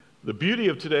The beauty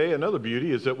of today, another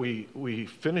beauty, is that we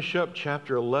finish up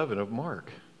chapter 11 of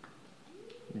Mark.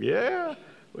 Yeah,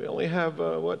 we only have,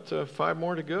 5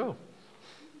 more to go.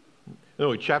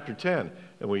 No, chapter 10,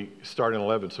 and we start in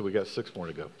 11, so we got 6 more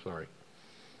to go. Sorry.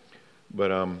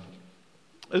 But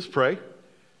let's pray,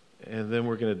 and then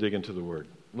we're going to dig into the Word.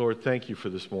 Lord, thank you for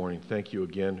this morning. Thank you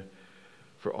again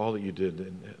for all that you did.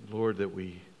 And Lord, that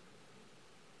we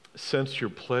sense your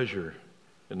pleasure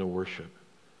in the worship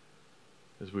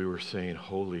as we were saying,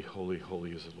 holy, holy,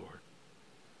 holy is the Lord.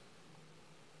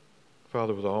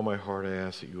 Father, with all my heart, I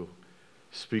ask that you will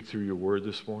speak through your word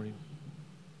this morning,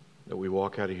 that we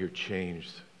walk out of here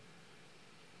changed,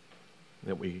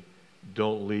 that we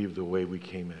don't leave the way we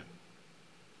came in.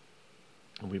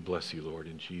 And we bless you, Lord,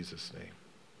 in Jesus' name.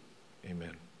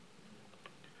 Amen.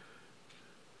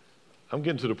 I'm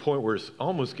getting to the point where it's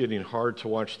almost getting hard to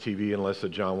watch TV unless a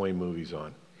John Wayne movie's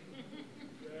on.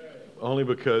 Only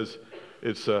because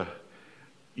it's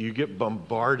you get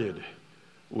bombarded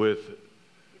with,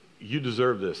 you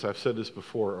deserve this. I've said this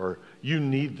before, or you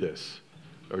need this,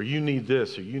 or you need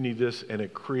this, or you need this, and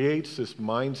it creates this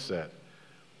mindset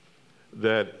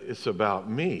that it's about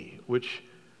me, which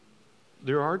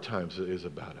there are times it is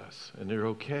about us, and they're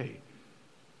okay.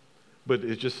 But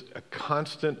it's just a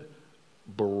constant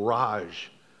barrage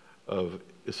of,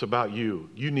 it's about you.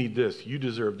 You need this. You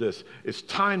deserve this. It's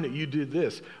time that you did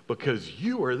this because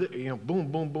you are,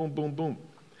 boom, boom, boom, boom, boom.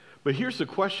 But here's the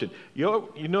question.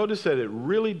 You notice that it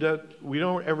really does, we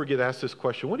don't ever get asked this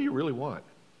question. What do you really want?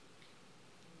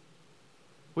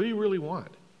 What do you really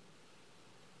want?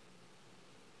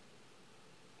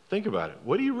 Think about it.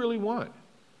 What do you really want?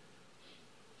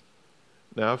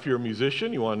 Now, if you're a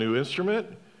musician, you want a new instrument,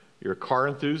 you're a car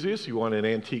enthusiast, you want an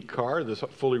antique car that's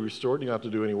fully restored, you don't have to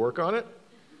do any work on it.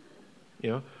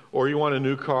 Or you want a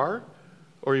new car,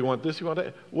 or you want this, you want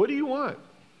that. What do you want?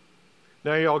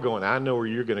 Now you're all going, I know where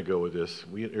you're going to go with this.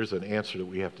 There's an answer that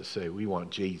we have to say. We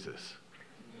want Jesus.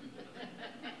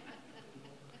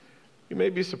 You may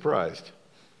be surprised.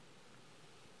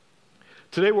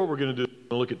 Today what we're going to do is we're going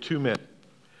to look at 2 men,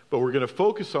 but we're going to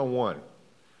focus on one.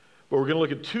 But we're going to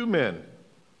look at 2 men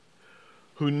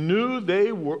who knew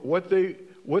they were what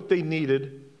they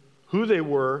needed, who they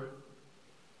were.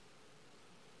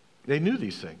 They knew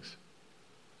these things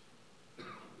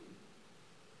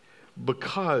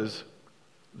because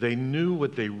they knew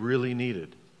what they really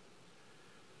needed.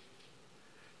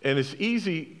 And it's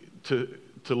easy to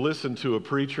listen to a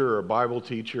preacher or a Bible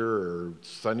teacher or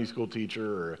Sunday school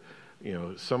teacher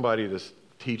or somebody that's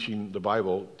teaching the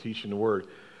Bible, teaching the Word.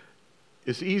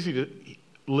 It's easy to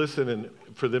listen and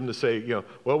for them to say,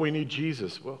 well, we need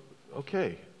Jesus. Well,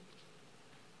 okay.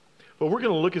 But we're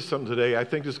going to look at something today I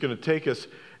think is going to take us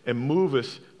and move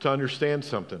us to understand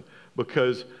something.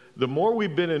 Because the more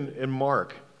we've been in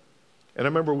Mark, and I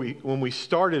remember when we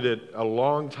started it a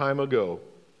long time ago,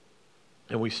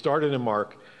 and we started in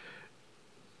Mark,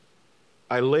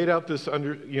 I laid out this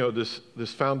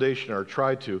this foundation, or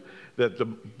tried to, that the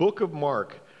book of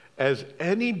Mark, as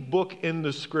any book in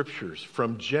the scriptures,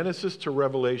 from Genesis to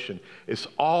Revelation, is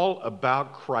all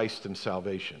about Christ and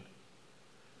salvation.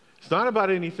 It's not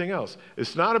about anything else.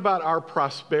 It's not about our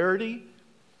prosperity.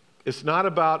 It's not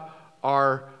about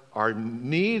our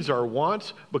needs, our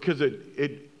wants, because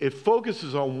it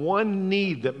focuses on one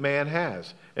need that man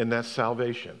has, and that's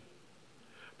salvation.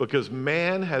 Because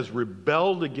man has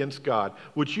rebelled against God,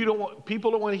 which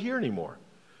people don't want to hear anymore.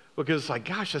 Because it's like,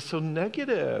 gosh, that's so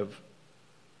negative.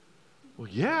 Well,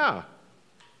 yeah.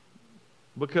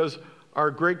 Because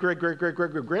our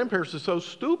great-great-great-great-great-grandparents are so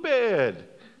stupid.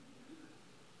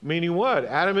 Meaning what?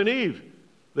 Adam and Eve,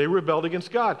 they rebelled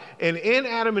against God. And in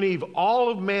Adam and Eve, all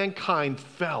of mankind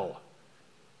fell.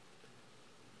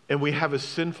 And we have a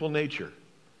sinful nature.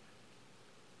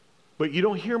 But you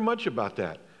don't hear much about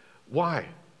that. Why?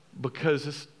 Because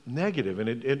it's negative, and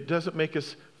it doesn't make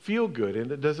us feel good,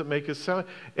 and it doesn't make us sound.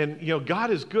 And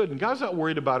God is good, and God's not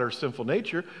worried about our sinful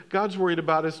nature. God's worried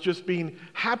about us just being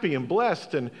happy and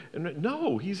blessed. And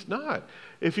no, He's not.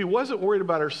 If He wasn't worried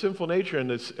about our sinful nature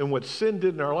and what sin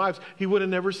did in our lives, He would have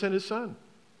never sent His Son.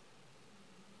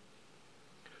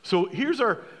 So here's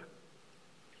our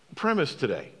premise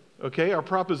today, okay? Our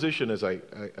proposition, as I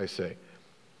say.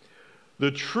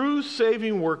 The true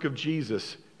saving work of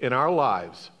Jesus in our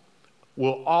lives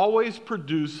will always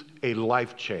produce a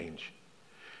life change.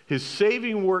 His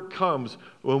saving work comes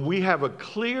when we have a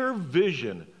clear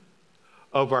vision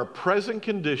of our present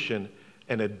condition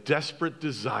and a desperate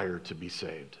desire to be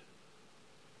saved.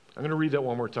 I'm going to read that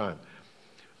one more time.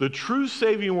 The true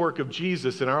saving work of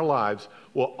Jesus in our lives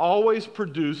will always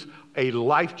produce a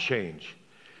life change.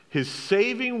 His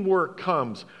saving work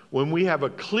comes when we have a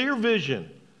clear vision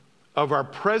of our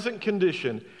present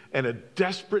condition and a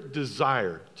desperate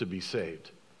desire to be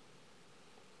saved.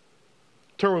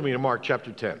 Turn with me to Mark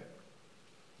chapter 10.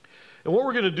 And what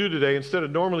we're going to do today, instead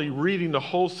of normally reading the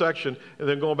whole section and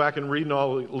then going back and reading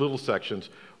all the little sections,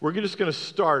 we're just going to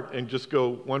start and just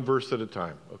go one verse at a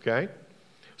time, okay?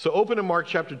 So open in Mark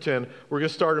chapter 10. We're going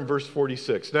to start in verse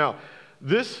 46. Now,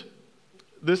 this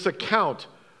account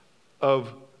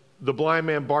of the blind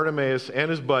man Bartimaeus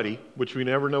and his buddy, which we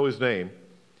never know his name,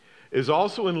 is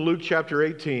also in Luke chapter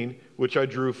 18, which I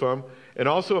drew from, and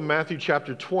also in Matthew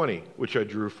chapter 20, which I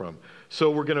drew from. So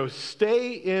we're going to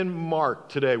stay in Mark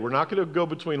today. We're not going to go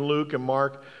between Luke and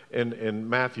Mark and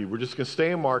Matthew. We're just going to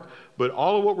stay in Mark, but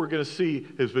all of what we're going to see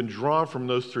has been drawn from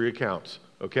those three accounts,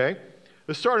 okay?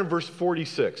 Let's start in verse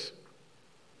 46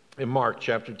 in Mark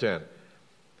chapter 10.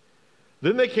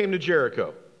 Then they came to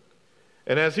Jericho,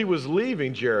 and as he was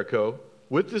leaving Jericho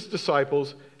with his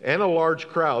disciples and a large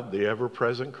crowd, the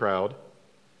ever-present crowd,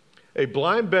 a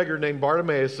blind beggar named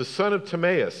Bartimaeus, the son of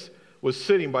Timaeus, was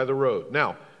sitting by the road.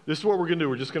 Now, this is what we're going to do.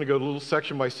 We're just going to go a little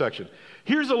section by section.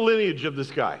 Here's a lineage of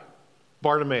this guy,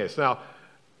 Bartimaeus. Now,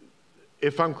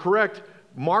 if I'm correct,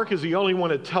 Mark is the only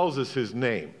one that tells us his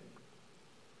name.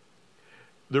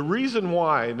 The reason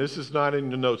why, and this is not in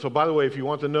the notes. So, by the way, if you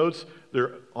want the notes,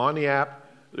 they're on the app.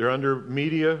 They're under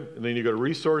media, and then you go to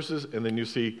resources, and then you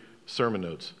see sermon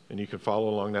notes. And you can follow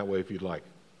along that way if you'd like.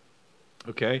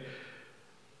 Okay?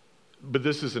 But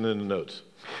this isn't in the notes.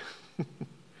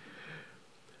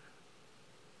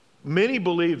 Many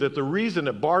believe that the reason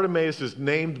that Bartimaeus is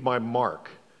named by Mark,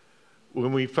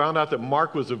 when we found out that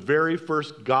Mark was the very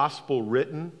first gospel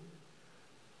written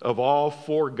of all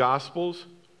four gospels,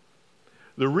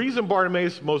 the reason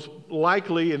Bartimaeus most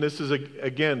likely, and this is,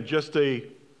 again, just a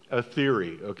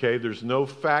theory, okay? There's no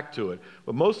fact to it.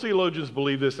 But most theologians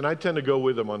believe this, and I tend to go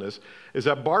with them on this, is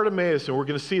that Bartimaeus, and we're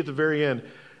going to see at the very end,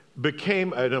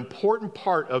 became an important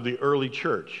part of the early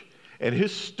church. And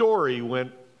his story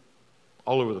went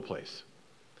all over the place.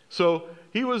 So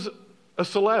he was a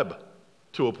celeb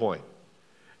to a point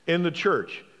in the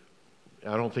church.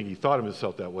 I don't think he thought of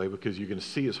himself that way because you're going to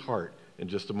see his heart in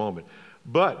just a moment.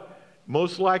 But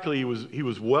most likely he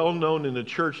was well known in the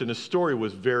church and his story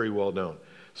was very well known.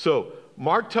 So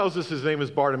Mark tells us his name is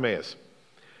Bartimaeus.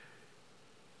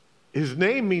 His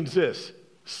name means this,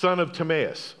 son of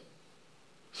Timaeus.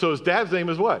 So his dad's name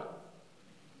is what?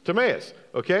 Timaeus,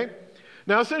 okay?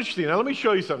 Now, it's interesting. Now, let me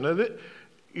show you something.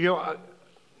 Now,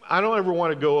 I don't ever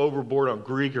want to go overboard on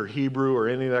Greek or Hebrew or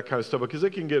any of that kind of stuff because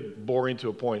it can get boring to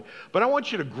a point. But I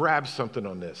want you to grab something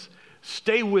on this.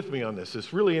 Stay with me on this.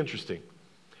 It's really interesting.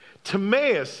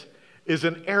 Timaeus is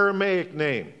an Aramaic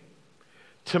name.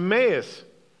 Timaeus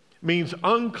means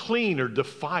unclean or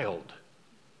defiled.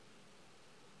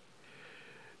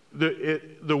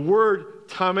 The word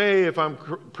tameh, if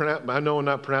I know I'm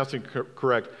not pronouncing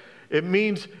correct,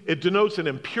 it denotes an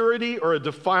impurity or a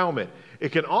defilement.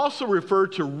 It can also refer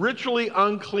to ritually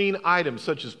unclean items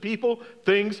such as people,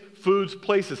 things, foods,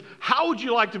 places. How would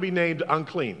you like to be named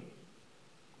unclean?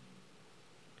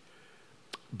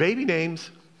 Baby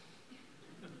names.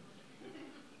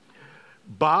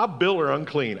 Bob, Bill are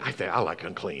unclean. I like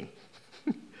unclean.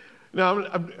 Now,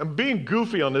 I'm being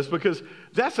goofy on this because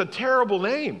that's a terrible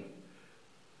name.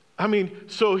 I mean,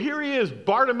 so here he is,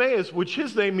 Bartimaeus, which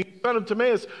his name means son of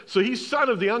Timaeus. So he's son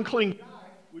of the unclean guy,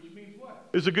 which means what?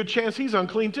 There's a good chance he's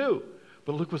unclean too.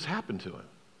 But look what's happened to him.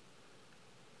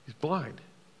 He's blind.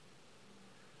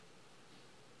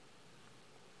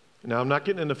 Now, I'm not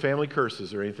getting into family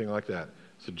curses or anything like that.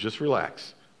 So just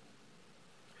relax.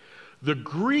 The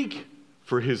Greek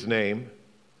for his name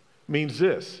means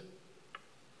this: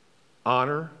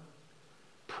 honor,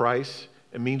 price.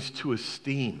 It means to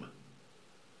esteem.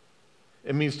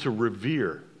 It means to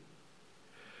revere.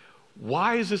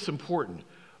 Why is this important?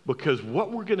 Because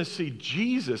what we're going to see,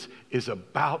 Jesus is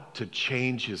about to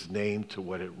change his name to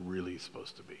what it really is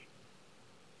supposed to be.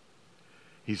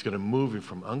 He's going to move him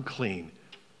from unclean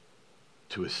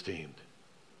to esteemed.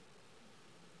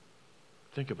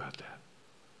 Think about that.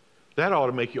 That ought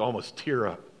to make you almost tear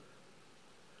up.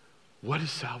 What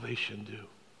does salvation do?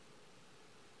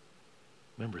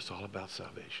 Remember, it's all about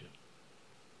salvation.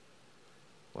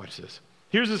 Watch this.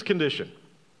 Here's his condition.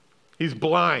 He's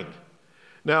blind.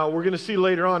 Now, we're going to see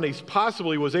later on, he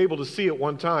possibly was able to see at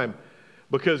one time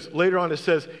because later on it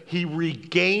says he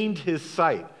regained his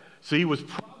sight. So he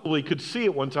probably could see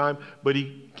at one time, but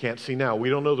he can't see now. We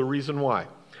don't know the reason why.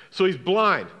 So he's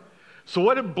blind. So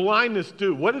what did blindness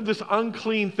do? What did this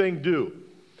unclean thing do?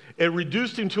 It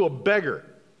reduced him to a beggar,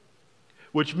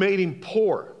 which made him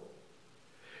poor.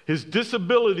 His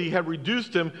disability had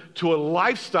reduced him to a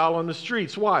lifestyle on the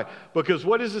streets. Why? Because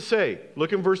what does it say?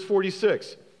 Look in verse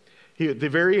 46. At the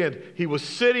very end, he was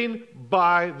sitting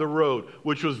by the road,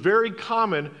 which was very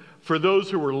common for those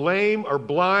who were lame or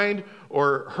blind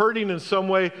or hurting in some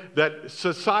way that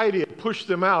society had pushed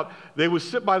them out. They would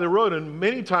sit by the road, and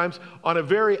many times on a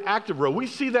very active road. We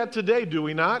see that today, do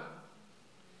we not?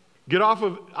 Get off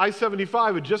of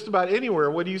I-75 and just about anywhere,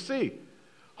 what do you see?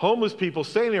 Homeless people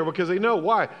staying there because they know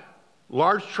why.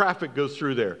 Large traffic goes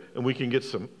through there, and we can get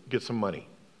some money.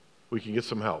 We can get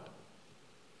some help.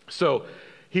 So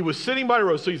he was sitting by the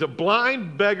road. So he's a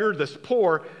blind beggar that's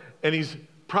poor, and he's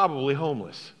probably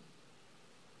homeless.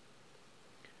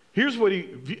 Here's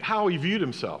how he viewed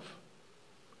himself.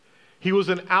 He was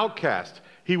an outcast.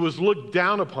 He was looked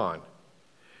down upon.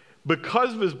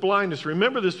 Because of his blindness,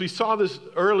 remember this, we saw this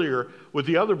earlier with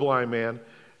the other blind man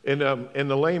and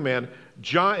the lame man.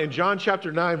 In John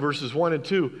chapter 9, verses 1 and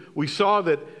 2, we saw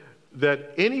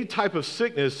that any type of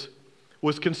sickness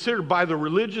was considered by the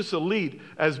religious elite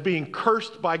as being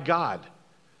cursed by God.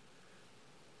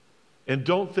 And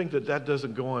don't think that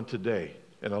doesn't go on today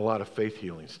in a lot of faith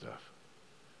healing stuff.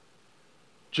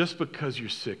 Just because you're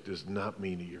sick does not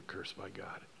mean that you're cursed by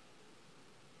God.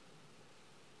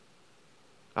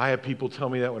 I had people tell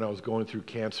me that when I was going through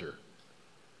cancer.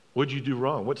 What'd you do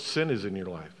wrong? What sin is in your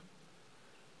life?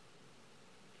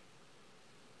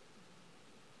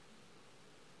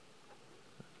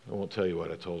 I won't tell you what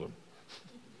I told them.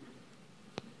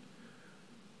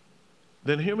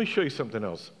 Then let me show you something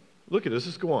else. Look at this.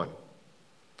 Let's go on.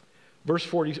 Verse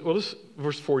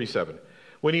 47.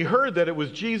 When he heard that it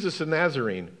was Jesus the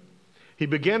Nazarene, he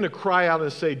began to cry out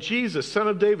and say, Jesus, Son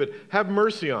of David, have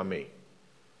mercy on me.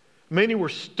 Many were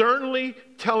sternly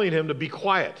telling him to be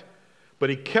quiet, but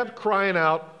he kept crying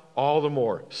out all the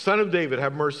more, Son of David,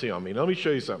 have mercy on me. Now, let me show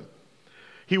you something.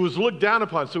 He was looked down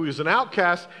upon, so he was an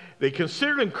outcast. They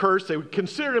considered him cursed. They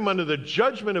considered him under the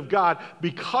judgment of God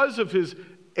because of his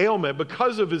ailment,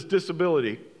 because of his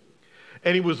disability.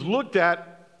 And he was looked at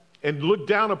and looked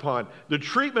down upon. The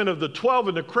treatment of the 12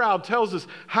 in the crowd tells us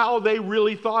how they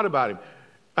really thought about him.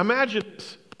 Imagine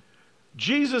this.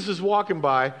 Jesus is walking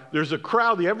by. There's a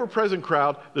crowd, the ever-present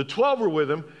crowd. The 12 are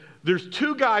with him. There's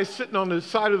two guys sitting on the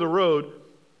side of the road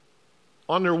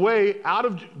on their way out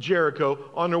of Jericho,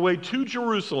 on their way to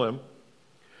Jerusalem.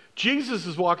 Jesus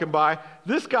is walking by.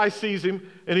 This guy sees him,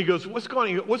 and he goes, what's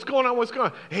going on? What's going on? What's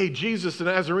going on? Hey, Jesus the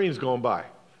Nazarene's going by.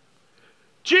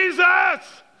 Jesus!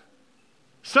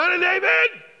 Son of David!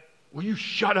 Will you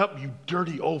shut up, you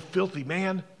dirty, old, filthy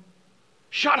man?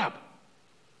 Shut up.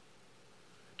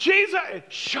 Jesus,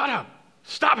 shut up.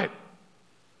 Stop it.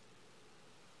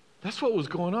 That's what was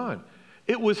going on.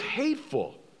 It was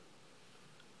hateful.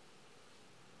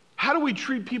 How do we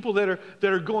treat people that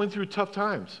are going through tough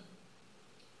times?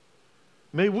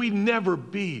 May we never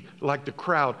be like the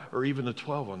crowd or even the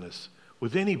 12 on this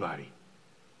with anybody.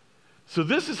 So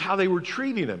this is how they were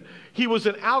treating him. He was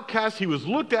an outcast. He was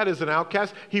looked at as an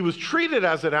outcast. He was treated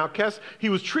as an outcast. He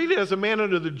was treated as a man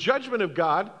under the judgment of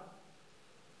God.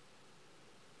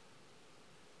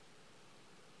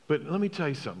 But let me tell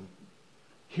you something.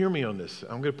 Hear me on this.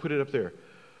 I'm going to put it up there.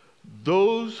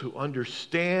 Those who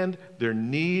understand their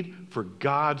need for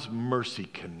God's mercy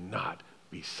cannot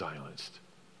be silenced.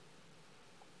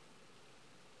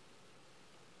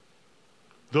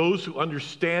 Those who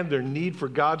understand their need for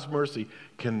God's mercy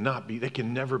can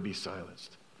never be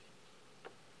silenced.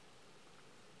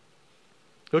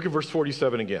 Look at verse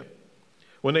 47 again.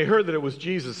 When they heard that it was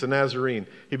Jesus the Nazarene,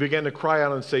 he began to cry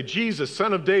out and say, Jesus,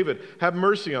 Son of David, have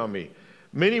mercy on me.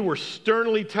 Many were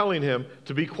sternly telling him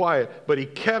to be quiet, but he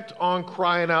kept on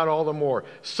crying out all the more,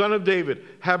 Son of David,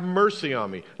 have mercy on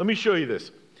me. Let me show you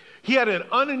this. He had an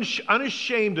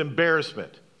unashamed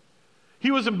embarrassment.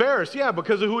 He was embarrassed, yeah,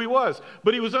 because of who he was,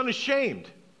 but he was unashamed.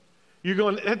 You're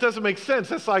going, that doesn't make sense.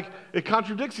 That's like, it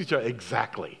contradicts each other.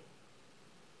 Exactly.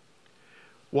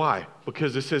 Why?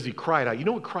 Because it says he cried out. You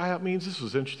know what cry out means? This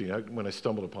was interesting when I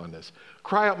stumbled upon this.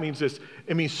 Cry out means this.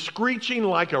 It means screeching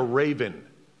like a raven.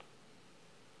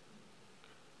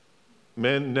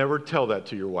 Men, never tell that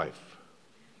to your wife.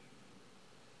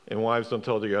 And wives, don't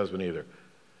tell it to your husband either.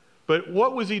 But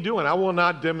what was he doing? I will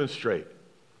not demonstrate.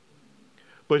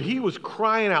 But he was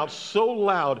crying out so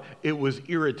loud, it was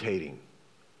irritating.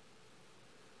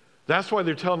 That's why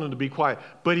they're telling him to be quiet.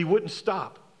 But he wouldn't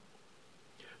stop.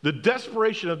 The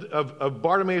desperation of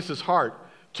Bartimaeus' heart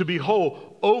to be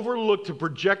whole overlooked the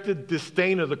projected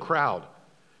disdain of the crowd.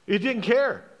 He didn't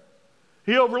care.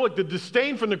 He overlooked the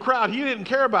disdain from the crowd. He didn't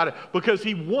care about it because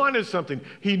he wanted something.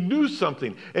 He knew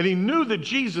something. And he knew that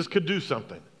Jesus could do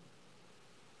something.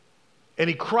 And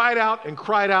he cried out and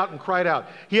cried out and cried out.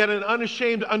 He had an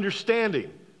unashamed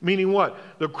understanding, meaning what?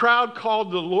 The crowd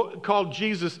called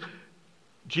Jesus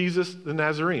the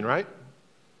Nazarene, right?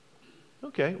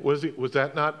 Okay, was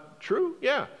that not true?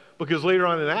 Yeah, because later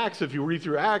on in Acts, if you read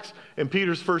through Acts, in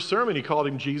Peter's first sermon, he called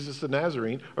him Jesus the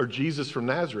Nazarene, or Jesus from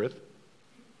Nazareth.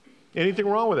 Anything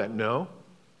wrong with that? No.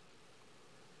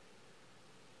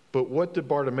 But what did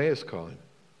Bartimaeus call him?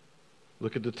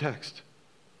 Look at the text.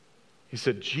 He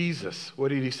said, Jesus. What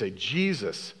did he say?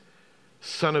 Jesus,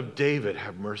 Son of David,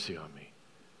 have mercy on me.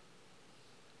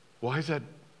 Why is that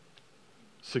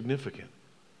significant?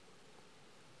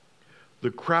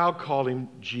 The crowd called him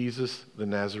Jesus the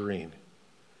Nazarene.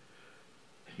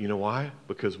 You know why?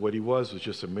 Because what he was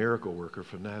just a miracle worker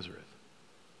from Nazareth.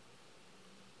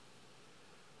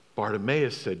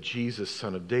 Bartimaeus said, Jesus,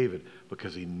 Son of David,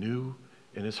 because he knew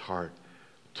in his heart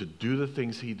to do the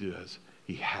things he does,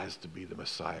 he has to be the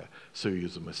Messiah. So he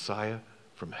is a Messiah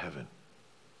from heaven,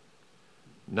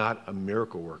 not a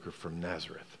miracle worker from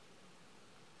Nazareth.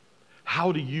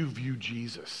 How do you view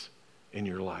Jesus in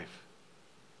your life?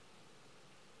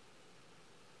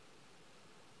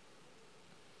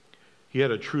 He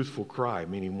had a truthful cry,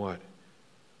 meaning what?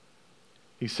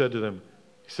 He said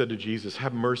to Jesus,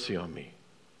 have mercy on me.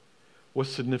 What's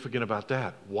significant about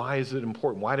that? Why is it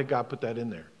important? Why did God put that in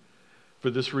there? For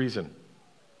this reason.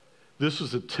 This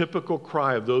was a typical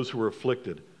cry of those who were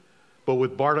afflicted. But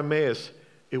with Bartimaeus,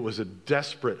 it was a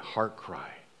desperate heart cry.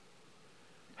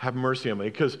 Have mercy on me.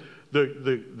 Because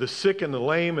the sick and the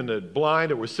lame and the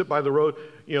blind that were sit by the road,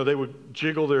 they would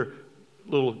jiggle their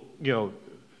little,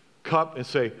 cup and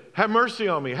say, have mercy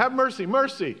on me. Have mercy,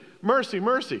 mercy, mercy,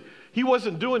 mercy. He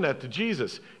wasn't doing that to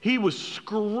Jesus. He was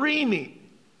screaming,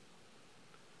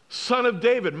 Son of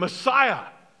David, Messiah,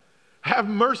 have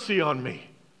mercy on me.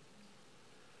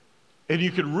 And you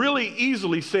could really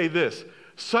easily say this,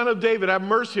 Son of David, have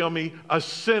mercy on me, a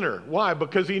sinner. Why?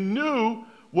 Because he knew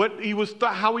how he was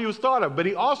thought of, but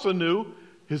he also knew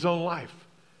his own life.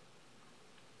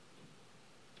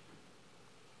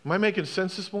 Am I making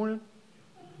sense this morning?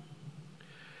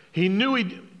 He knew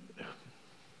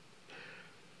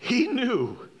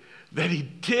that he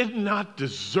did not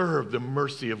deserve the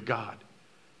mercy of God.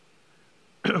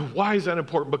 Why is that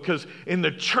important? Because in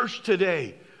the church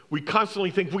today, we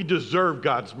constantly think we deserve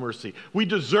God's mercy. We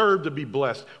deserve to be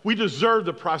blessed. We deserve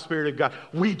the prosperity of God.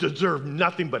 We deserve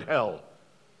nothing but hell.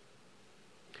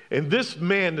 And this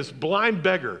man, this blind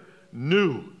beggar,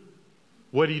 knew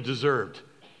what he deserved.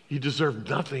 He deserved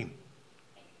nothing.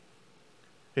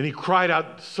 And he cried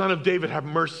out, Son of David, have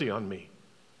mercy on me.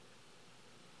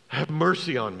 Have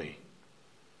mercy on me.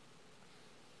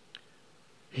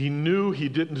 He knew he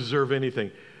didn't deserve anything.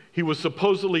 He was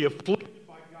supposedly afflicted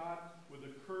by God with a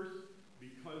curse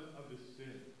because of his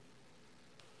sin.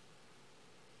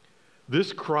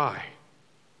 This cry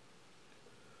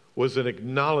was an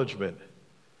acknowledgement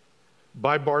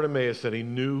by Bartimaeus that he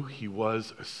knew he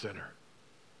was a sinner.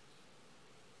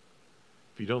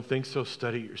 If you don't think so,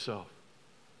 study it yourself.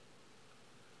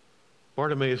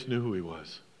 Bartimaeus knew who he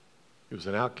was. He was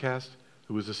an outcast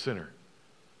who was a sinner.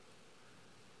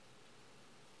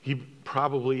 He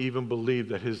probably even believed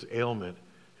that his ailment,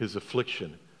 his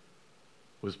affliction,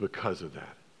 was because of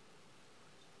that.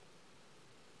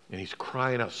 And he's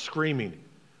crying out, screaming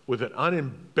with an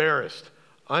unembarrassment,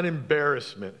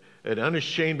 an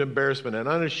unashamed embarrassment, an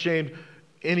unashamed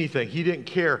anything. He didn't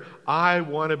care. I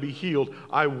want to be healed.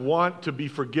 I want to be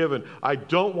forgiven. I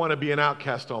don't want to be an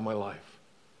outcast all my life.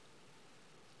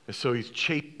 And so he's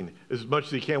chasing as much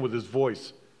as he can with his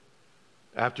voice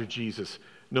after Jesus.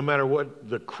 No matter what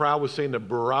the crowd was saying, the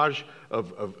barrage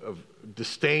of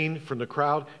disdain from the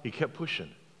crowd, he kept pushing.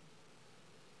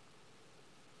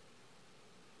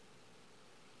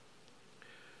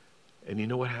 And you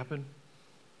know what happened?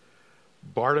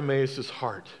 Bartimaeus'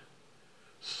 heart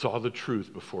saw the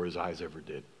truth before his eyes ever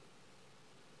did.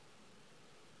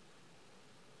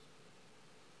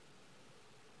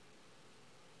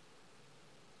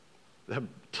 That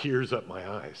tears up my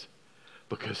eyes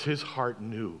because his heart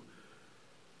knew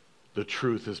the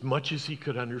truth as much as he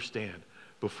could understand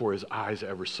before his eyes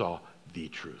ever saw the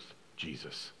truth,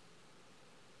 Jesus.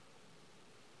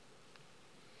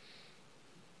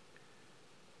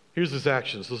 Here's his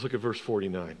actions. Let's look at verse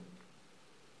 49.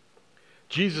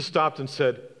 Jesus stopped and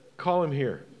said, call him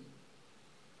here.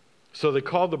 So they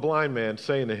called the blind man,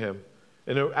 saying to him,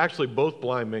 and actually both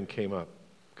blind men came up.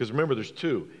 Because remember, there's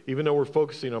two, even though we're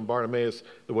focusing on Bartimaeus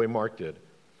the way Mark did.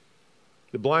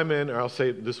 The blind men, or I'll say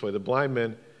it this way, the blind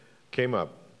men came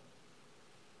up.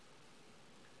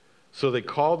 So they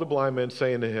called the blind men,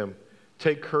 saying to him,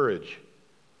 take courage,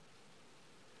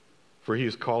 for he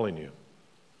is calling you.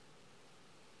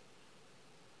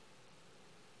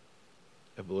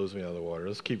 That blows me out of the water.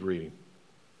 Let's keep reading.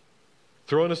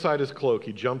 Throwing aside his cloak,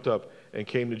 he jumped up and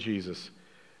came to Jesus.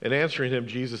 And answering him,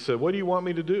 Jesus said, "What do you want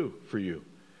me to do for you?"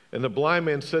 And the blind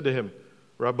man said to him,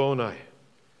 "Rabboni,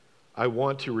 I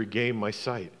want to regain my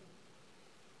sight."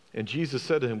 And Jesus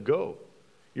said to him, "Go,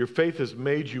 your faith has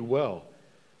made you well."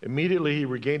 Immediately he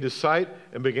regained his sight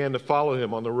and began to follow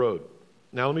him on the road.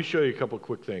 Now let me show you a couple of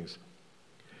quick things.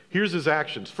 Here's his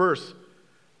actions. First,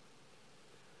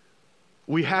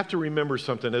 we have to remember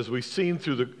something as we've seen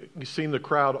the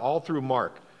crowd all through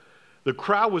Mark. The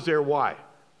crowd was there, why?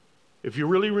 If you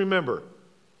really remember,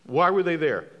 why were they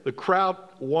there? The crowd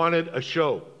wanted a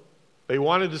show. They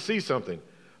wanted to see something.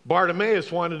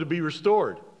 Bartimaeus wanted to be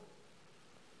restored.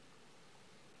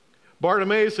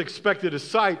 Bartimaeus expected a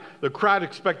sight. The crowd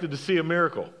expected to see a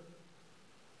miracle.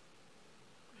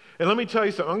 And let me tell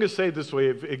you something. I'm going to say it this way.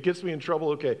 If it gets me in trouble,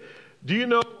 okay. Do you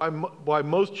know why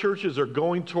most churches are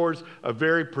going towards a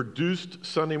very produced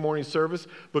Sunday morning service?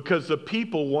 Because the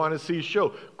people want to see a show.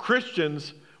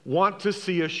 Christians want to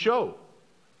see a show.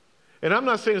 And I'm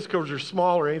not saying it's because you're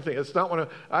small or anything. It's not one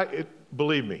of,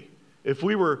 believe me, if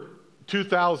we were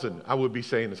 2,000, I would be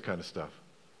saying this kind of stuff.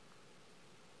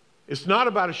 It's not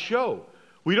about a show.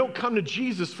 We don't come to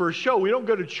Jesus for a show. We don't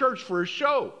go to church for a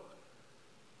show.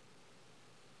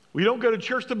 We don't go to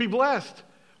church to be blessed.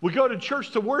 We go to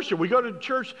church to worship. We go to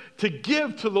church to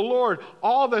give to the Lord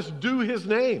all that's due his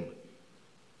name.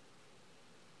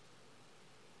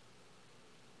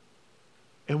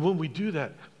 And when we do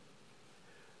that,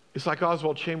 it's like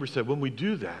Oswald Chambers said, when we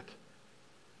do that,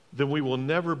 then we will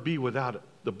never be without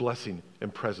the blessing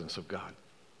and presence of God.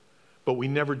 But we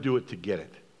never do it to get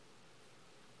it.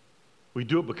 We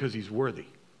do it because he's worthy.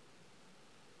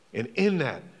 And in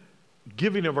that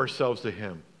giving of ourselves to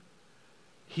him,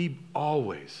 he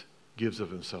always gives of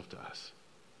himself to us.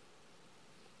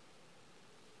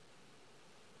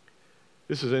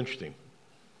 This is interesting.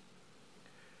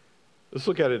 Let's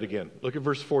look at it again. Look at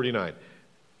verse 49.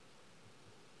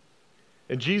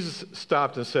 And Jesus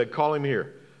stopped and said, "Call him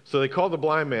here." So they called the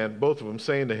blind man, both of them,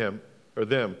 saying to him, or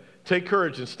them, "Take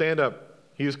courage and stand up.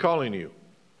 He is calling you."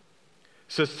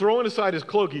 It says, throwing aside his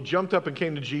cloak, he jumped up and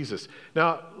came to Jesus.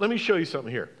 Now, let me show you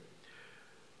something here.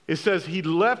 It says he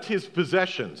left his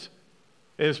possessions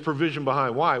and his provision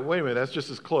behind. Why? Wait a minute, that's just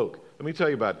his cloak. Let me tell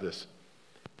you about this.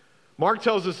 Mark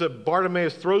tells us that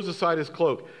Bartimaeus throws aside his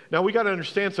cloak. Now, we got to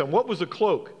understand something. What was a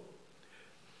cloak?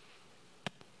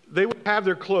 They would have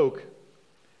their cloak,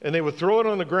 and they would throw it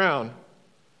on the ground,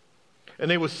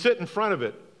 and they would sit in front of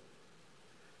it,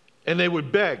 and they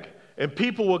would beg. And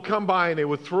people would come by and they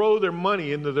would throw their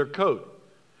money into their coat.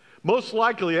 Most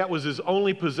likely that was his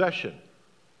only possession.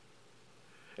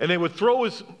 And they would throw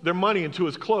their money into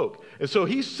his cloak. And so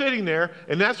he's sitting there,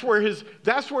 and that's where his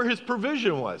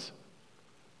provision was.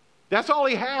 That's all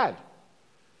he had.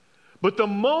 But the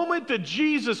moment that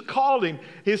Jesus called him,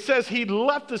 it says he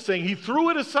left this thing. He threw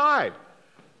it aside.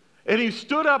 And he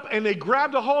stood up, and they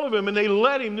grabbed a hold of him, and they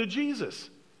led him to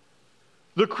Jesus.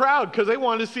 The crowd, because they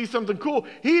wanted to see something cool.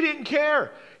 He didn't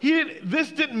care.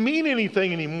 This didn't mean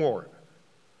anything anymore.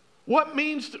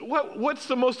 What's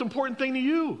the most important thing to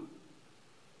you?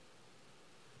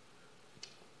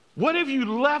 What have you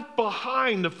left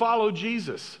behind to follow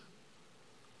Jesus?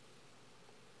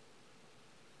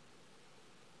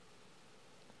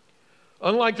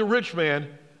 Unlike the rich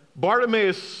man,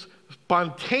 Bartimaeus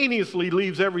spontaneously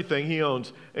leaves everything he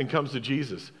owns and comes to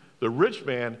Jesus. The rich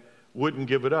man wouldn't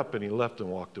give it up, and he left and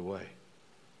walked away.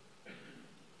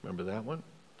 Remember that one?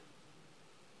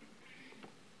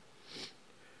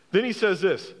 Then he says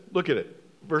this. Look at it.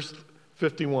 Verse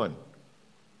 51.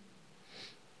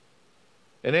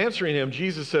 And answering him,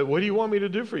 Jesus said, "What do you want me to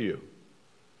do for you?"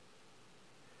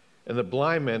 And the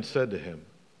blind man said to him,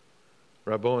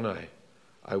 "Rabboni,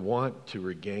 I want to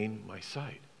regain my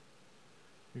sight."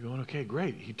 You're going, okay,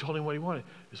 great. He told him what he wanted.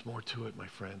 There's more to it, my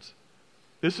friends.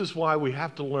 This is why we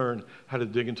have to learn how to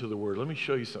dig into the Word. Let me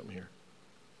show you something here.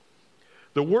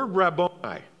 The word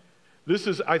Rabboni, this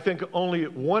is, I think, only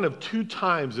one of 2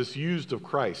 times it's used of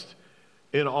Christ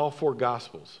in all 4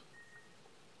 Gospels.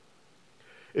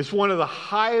 It's one of the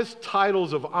highest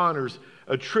titles of honors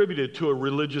attributed to a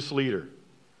religious leader.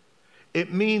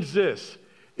 It means this.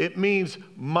 It means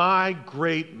my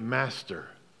great master.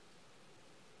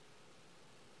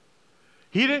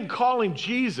 He didn't call him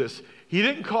Jesus. He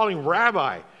didn't call him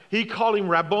rabbi. He called him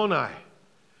Rabboni.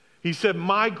 He said,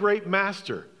 my great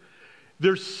master.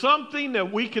 There's something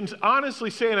that we can honestly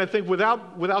say, and I think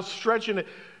without stretching it,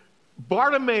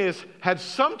 Bartimaeus had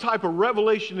some type of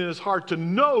revelation in his heart to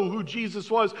know who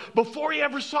Jesus was before he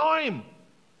ever saw him.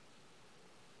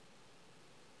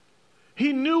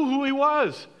 He knew who he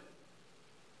was.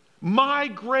 My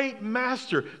great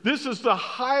master. This is the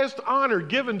highest honor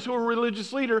given to a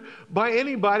religious leader by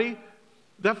anybody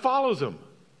that follows him.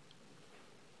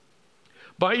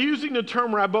 By using the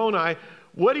term Rabboni,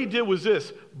 what he did was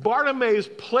this. Bartimaeus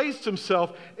placed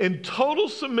himself in total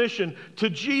submission to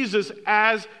Jesus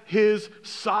as his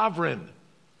sovereign.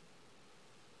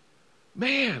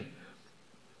 Man,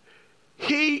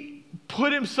 he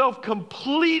put himself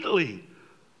completely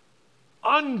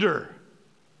under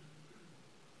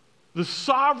the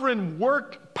sovereign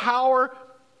work, power,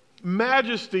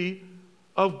 majesty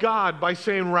of God by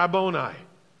saying Rabboni.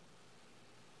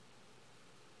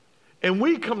 And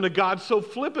we come to God so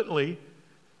flippantly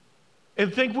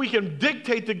and think we can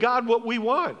dictate to God what we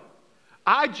want.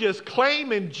 I just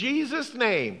claim in Jesus'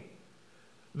 name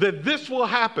that this will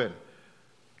happen.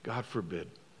 God forbid.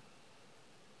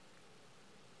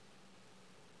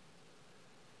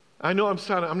 I know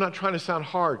I'm not trying to sound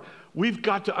hard. We've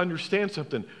got to understand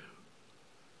something.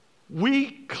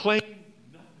 We claim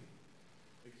nothing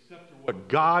except for what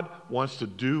God wants to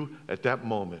do at that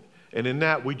moment. And in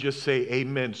that, we just say,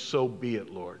 amen, so be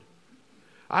it, Lord.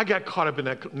 I got caught up in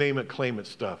that name it, claim it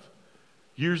stuff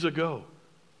years ago,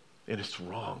 and it's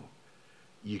wrong.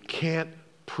 You can't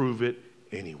prove it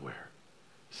anywhere.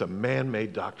 It's a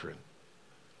man-made doctrine.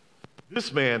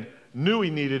 This man knew he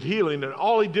needed healing, and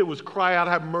all he did was cry out,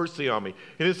 have mercy on me.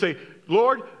 And he'd say,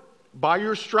 Lord, by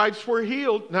your stripes we're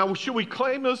healed. Now, should we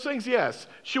claim those things? Yes.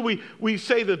 Should we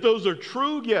say that those are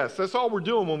true? Yes. That's all we're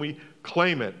doing when we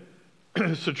claim it.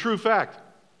 It's a true fact.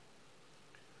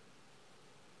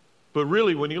 But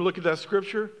really, when you look at that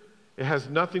scripture, it has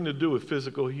nothing to do with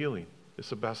physical healing.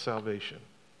 It's about salvation.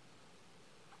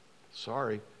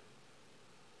 Sorry.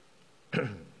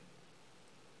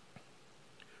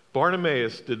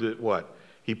 Bartimaeus did it what?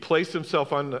 He placed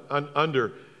himself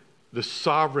under the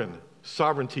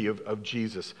sovereignty of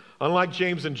Jesus. Unlike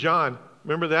James and John,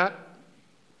 remember that?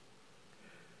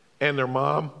 And their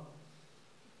mom,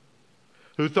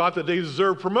 who thought that they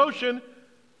deserved promotion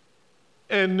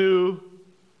and knew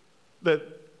that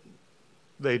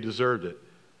they deserved it.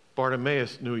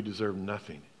 Bartimaeus knew he deserved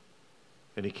nothing.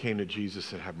 And he came to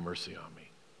Jesus and said, have mercy on me.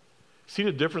 See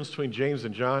the difference between James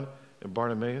and John and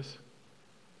Bartimaeus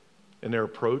and their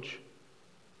approach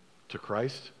to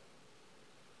Christ?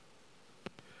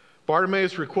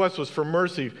 Bartimaeus' request was for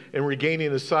mercy in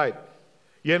regaining his sight.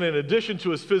 Yet in addition to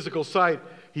his physical sight,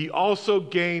 he also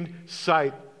gained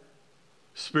sight,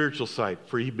 spiritual sight,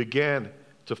 for he began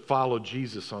to follow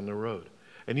Jesus on the road.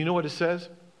 And you know what it says?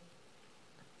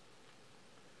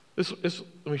 Let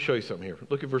me show you something here.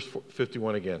 Look at verse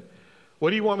 51 again. What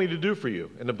do you want me to do for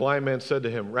you? And the blind man said to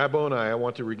him, Rabboni, I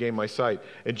want to regain my sight.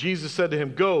 And Jesus said to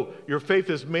him, go, your faith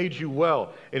has made you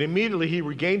well. And immediately he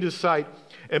regained his sight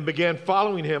and began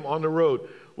following him on the road.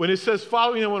 When it says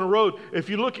following him on the road, if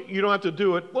you look, you don't have to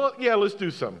do it. Well, yeah, let's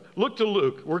do something. Look to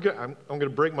Luke. I'm going to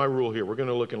break my rule here. We're going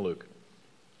to look in Luke.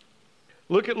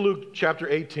 Look at Luke chapter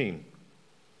 18.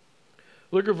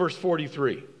 Look at verse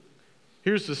 43.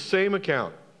 Here's the same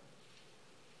account.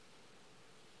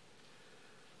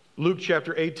 Luke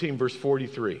chapter 18, verse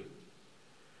 43.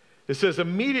 It says,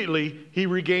 immediately he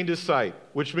regained his sight,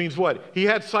 which means what? He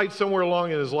had sight somewhere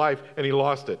along in his life and he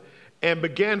lost it, and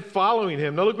began following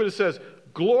him. Now look what it says,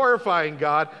 glorifying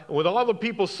God, and when all the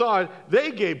people saw it,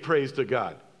 they gave praise to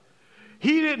God.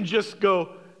 He didn't just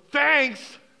go,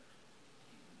 thanks.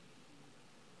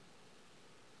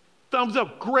 Thumbs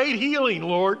up, great healing,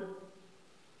 Lord.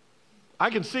 I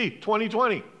can see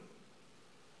 2020.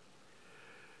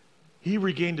 He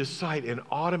regained his sight, and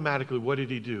automatically, what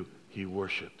did he do? He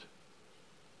worshiped.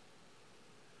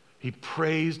 He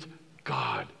praised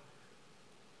God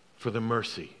for the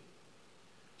mercy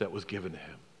that was given to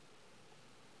him.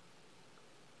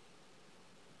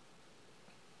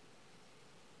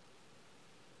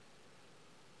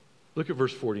 Look at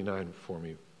verse 49 for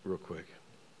me real quick.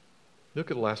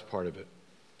 Look at the last part of it.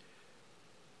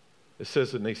 It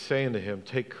says, and they say unto him,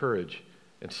 take courage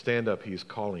and stand up, he is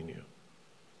calling you.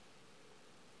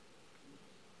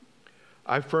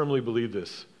 I firmly believe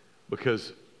this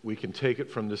because we can take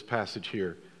it from this passage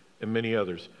here and many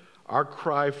others. Our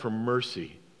cry for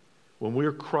mercy, when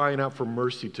we're crying out for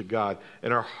mercy to God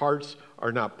and our hearts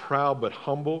are not proud but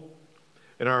humble,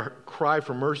 and our cry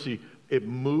for mercy, it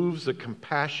moves the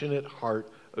compassionate heart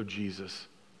of Jesus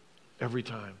every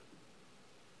time.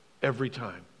 Every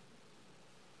time.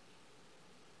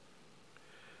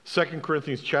 2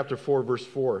 Corinthians chapter 4, verse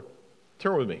 4.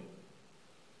 Turn with me.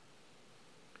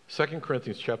 2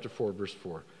 Corinthians chapter 4, verse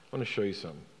 4. I want to show you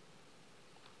something.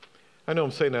 I know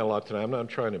I'm saying that a lot tonight. I'm not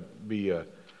trying to be,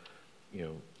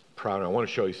 proud. I want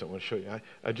to show you something. I want to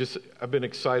show you. I've been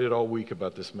excited all week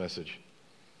about this message.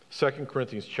 2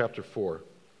 Corinthians chapter 4.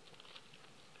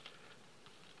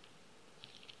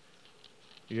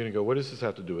 You're going to go, what does this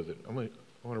have to do with it? I want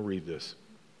to read this.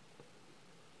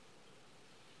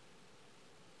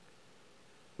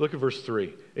 Look at verse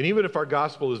 3. And even if our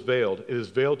gospel is veiled, it is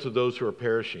veiled to those who are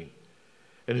perishing,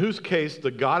 in whose case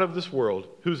the God of this world,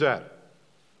 who's that?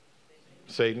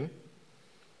 Satan,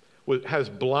 has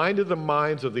blinded the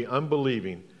minds of the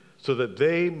unbelieving so that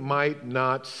they might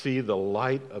not see the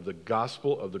light of the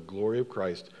gospel of the glory of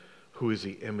Christ, who is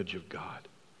the image of God.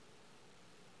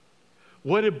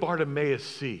 What did Bartimaeus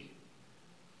see?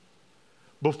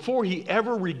 Before he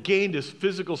ever regained his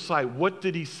physical sight, what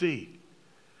did he see?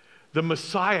 The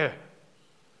Messiah.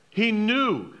 He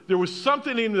knew there was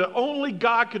something in him that only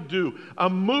God could do, a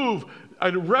move,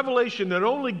 a revelation that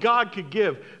only God could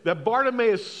give, that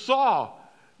Bartimaeus saw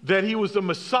that he was the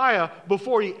Messiah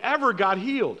before he ever got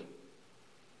healed.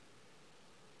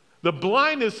 The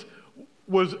blindness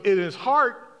was in his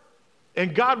heart,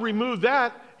 and God removed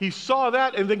that. He saw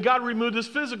that, and then God removed his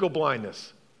physical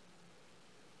blindness.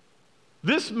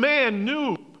 This man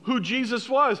knew who Jesus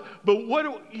was, but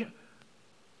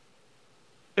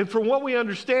and from what we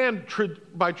understand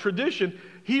by tradition,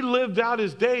 he lived out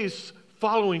his days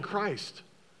following Christ.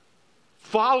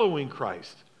 Following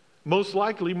Christ. Most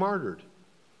likely martyred.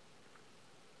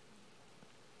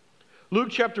 Luke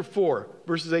chapter 4,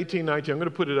 verses 18 and 19. I'm going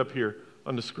to put it up here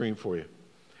on the screen for you.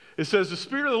 It says, "The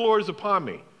Spirit of the Lord is upon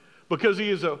me, because he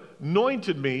has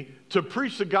anointed me to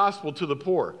preach the gospel to the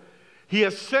poor. He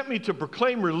has sent me to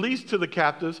proclaim release to the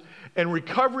captives and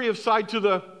recovery of sight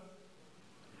to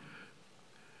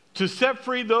set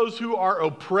free those who are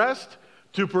oppressed,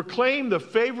 to proclaim the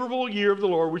favorable year of the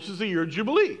Lord," which is the year of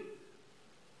Jubilee.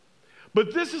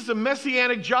 But this is a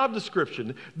messianic job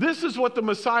description. This is what the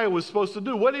Messiah was supposed to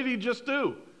do. What did he just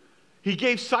do? He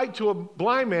gave sight to a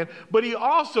blind man, but he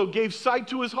also gave sight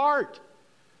to his heart.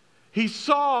 He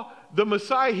saw the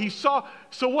Messiah.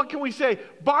 So what can we say?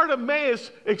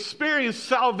 Bartimaeus experienced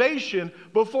salvation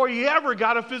before he ever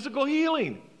got a physical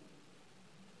healing.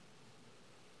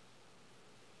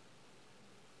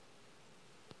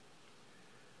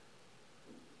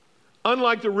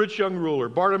 Unlike the rich young ruler,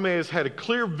 Bartimaeus had a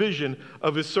clear vision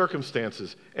of his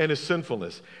circumstances and his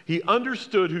sinfulness. He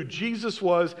understood who Jesus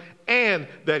was and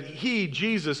that he,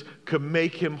 Jesus, could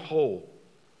make him whole.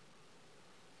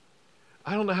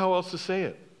 I don't know how else to say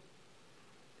it.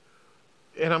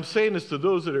 And I'm saying this to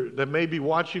those that may be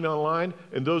watching online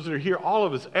and those that are here, all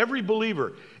of us, every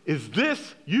believer. Is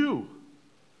this you?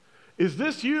 Is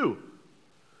this you?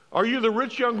 Are you the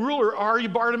rich young ruler or are you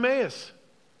Bartimaeus?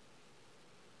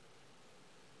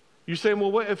 You're saying,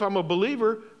 well, if I'm a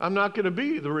believer, I'm not going to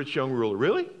be the rich young ruler.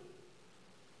 Really?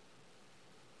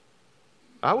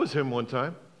 I was him one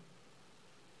time.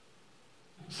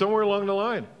 Somewhere along the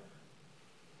line.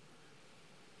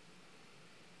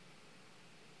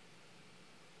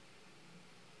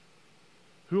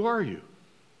 Who are you?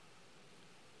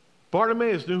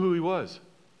 Bartimaeus knew who he was.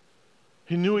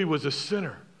 He knew he was a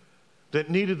sinner that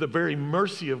needed the very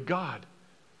mercy of God.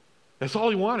 That's all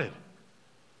he wanted.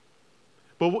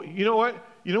 But you know what?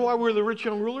 You know why we're the rich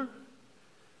young ruler?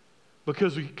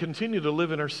 Because we continue to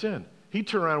live in our sin. He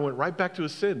turned around and went right back to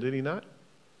his sin, did he not?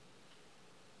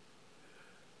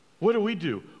 What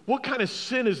do? What kind of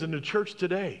sin is in the church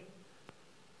today?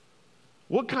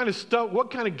 What kind of stuff,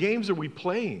 what kind of games are we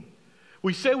playing?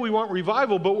 We say we want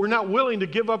revival, but we're not willing to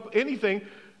give up anything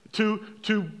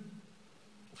to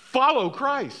follow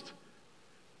Christ.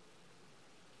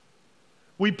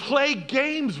 We play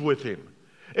games with him.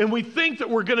 And we think that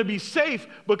we're going to be safe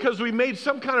because we made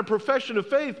some kind of profession of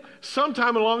faith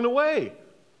sometime along the way.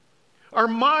 Our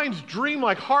minds dream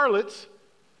like harlots.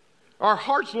 Our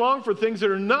hearts long for things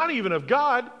that are not even of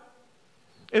God.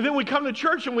 And then we come to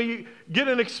church and we get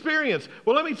an experience.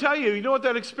 Well, let me tell you, you know what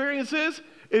that experience is?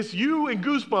 It's you and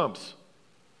goosebumps.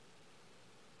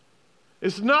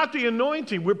 It's not the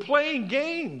anointing. We're playing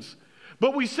games.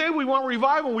 But we say we want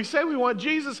revival, we say we want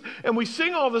Jesus, and we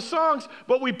sing all the songs,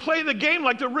 but we play the game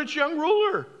like the rich young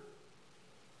ruler.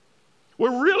 Where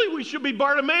really we should be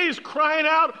Bartimaeus crying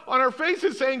out on our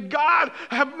faces saying, God,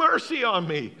 have mercy on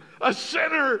me, a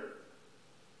sinner.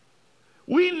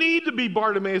 We need to be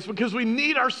Bartimaeus because we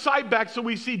need our sight back so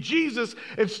we see Jesus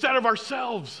instead of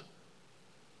ourselves.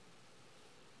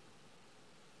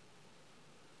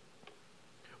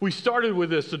 We started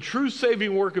with this. The true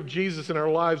saving work of Jesus in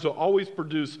our lives will always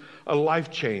produce a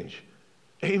life change.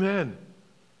 Amen.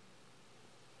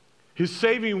 His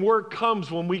saving work comes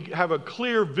when we have a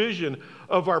clear vision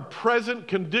of our present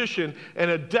condition and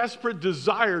a desperate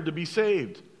desire to be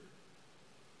saved.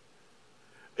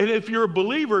 And if you're a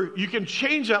believer, you can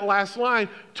change that last line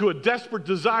to a desperate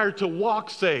desire to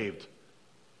walk saved.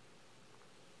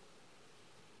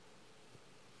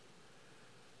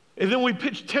 And then we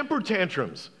pitch temper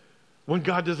tantrums when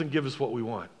God doesn't give us what we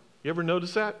want. You ever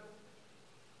notice that?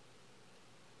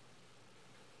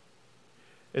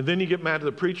 And then you get mad at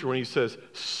the preacher when he says,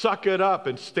 suck it up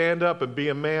and stand up and be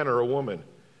a man or a woman.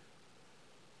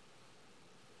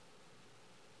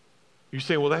 You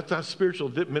say, well, that's not spiritual.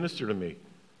 It didn't minister to me.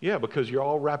 Yeah, because you're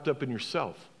all wrapped up in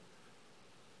yourself.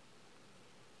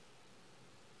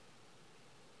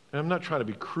 And I'm not trying to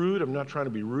be crude. I'm not trying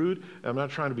to be rude. I'm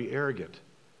not trying to be arrogant.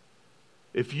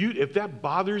 If that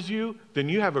bothers you, then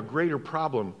you have a greater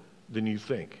problem than you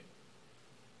think.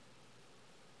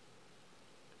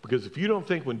 Because if you don't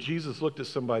think when Jesus looked at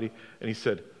somebody and he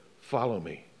said, follow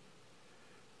me,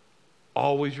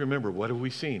 always remember, what have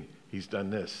we seen? He's done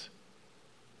this.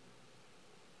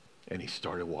 And he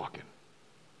started walking.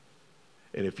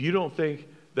 And if you don't think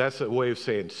that's a way of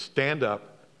saying, stand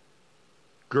up,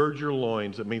 gird your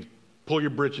loins, it means pull your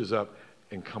britches up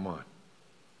and come on.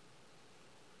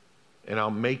 And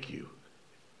I'll make you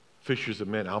fishers of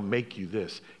men. I'll make you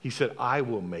this. He said, I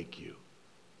will make you.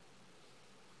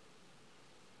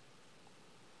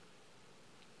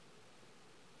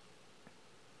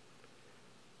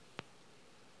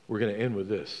 We're going to end with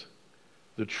this.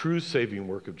 The true saving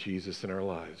work of Jesus in our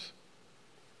lives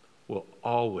will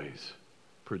always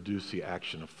produce the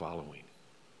action of following.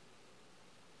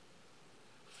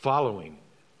 Following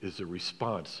is the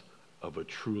response of a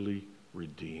truly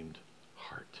redeemed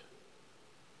heart.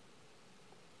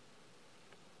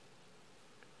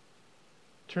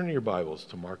 Turn to your Bibles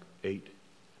to Mark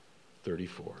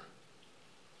 8:34.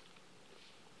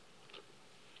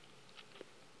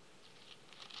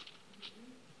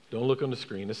 Don't look on the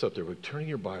screen, it's up there, but turn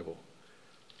your Bible.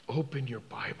 Open your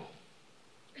Bible.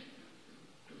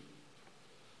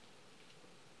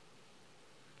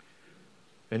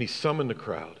 And he summoned the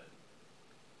crowd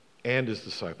and his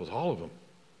disciples, all of them,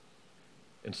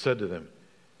 and said to them,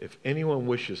 if anyone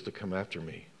wishes to come after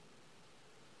me,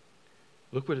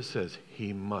 look what it says,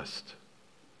 he must.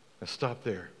 Now stop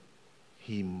there.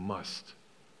 He must.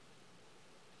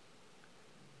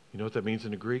 You know what that means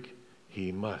in the Greek?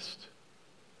 He must.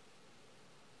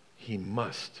 He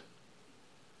must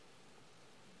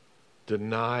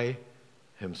deny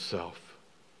himself.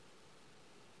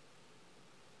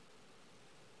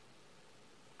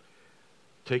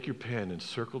 Take your pen and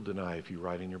circle deny if you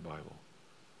write in your Bible.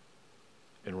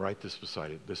 And write this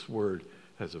beside it. This word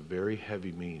has a very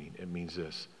heavy meaning. It means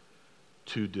this: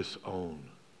 to disown.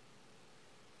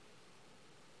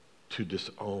 To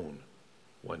disown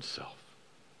oneself.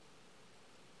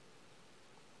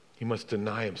 He must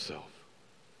deny himself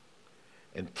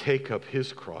and take up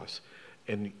his cross.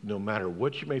 And no matter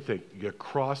what you may think, your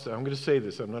cross, I'm going to say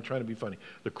this, I'm not trying to be funny.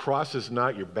 The cross is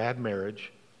not your bad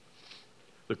marriage.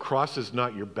 The cross is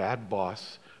not your bad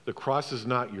boss. The cross is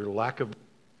not your lack of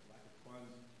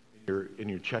funds in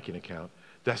your checking account.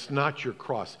 That's not your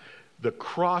cross. The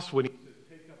cross, when he says,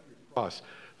 take up your cross,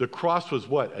 the cross was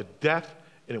what? A death,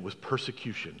 and it was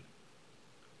persecution.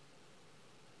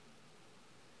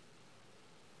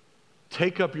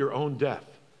 Take up your own death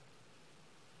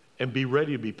and be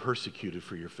ready to be persecuted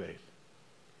for your faith.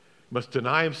 He must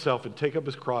deny himself and take up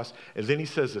his cross, and then he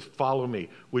says this, follow me,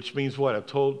 which means what? I've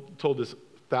told this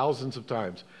thousands of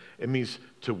times. It means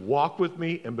to walk with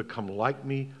me and become like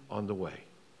me on the way.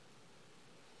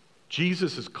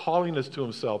 Jesus is calling us to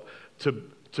himself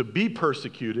to be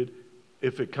persecuted,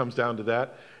 if it comes down to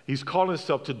that. He's calling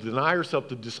himself to deny ourselves,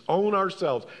 to disown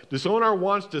ourselves, disown our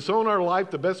wants, disown our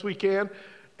life the best we can,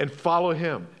 and follow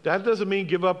him. That doesn't mean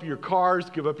give up your cars,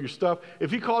 give up your stuff. If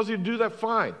he calls you to do that,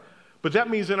 fine. But that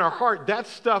means in our heart, that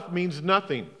stuff means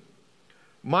nothing.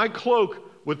 My cloak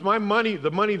with my money,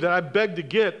 the money that I begged to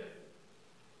get,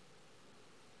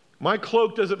 my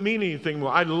cloak doesn't mean anything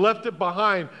more. I left it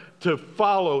behind to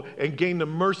follow and gain the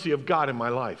mercy of God in my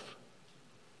life.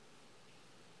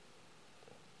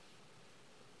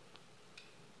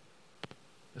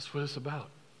 That's what it's about.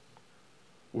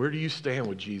 Where do you stand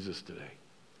with Jesus today?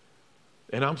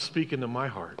 And I'm speaking to my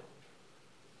heart.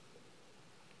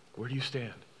 Where do you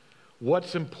stand?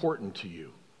 What's important to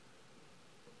you?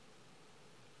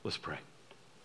 Let's pray.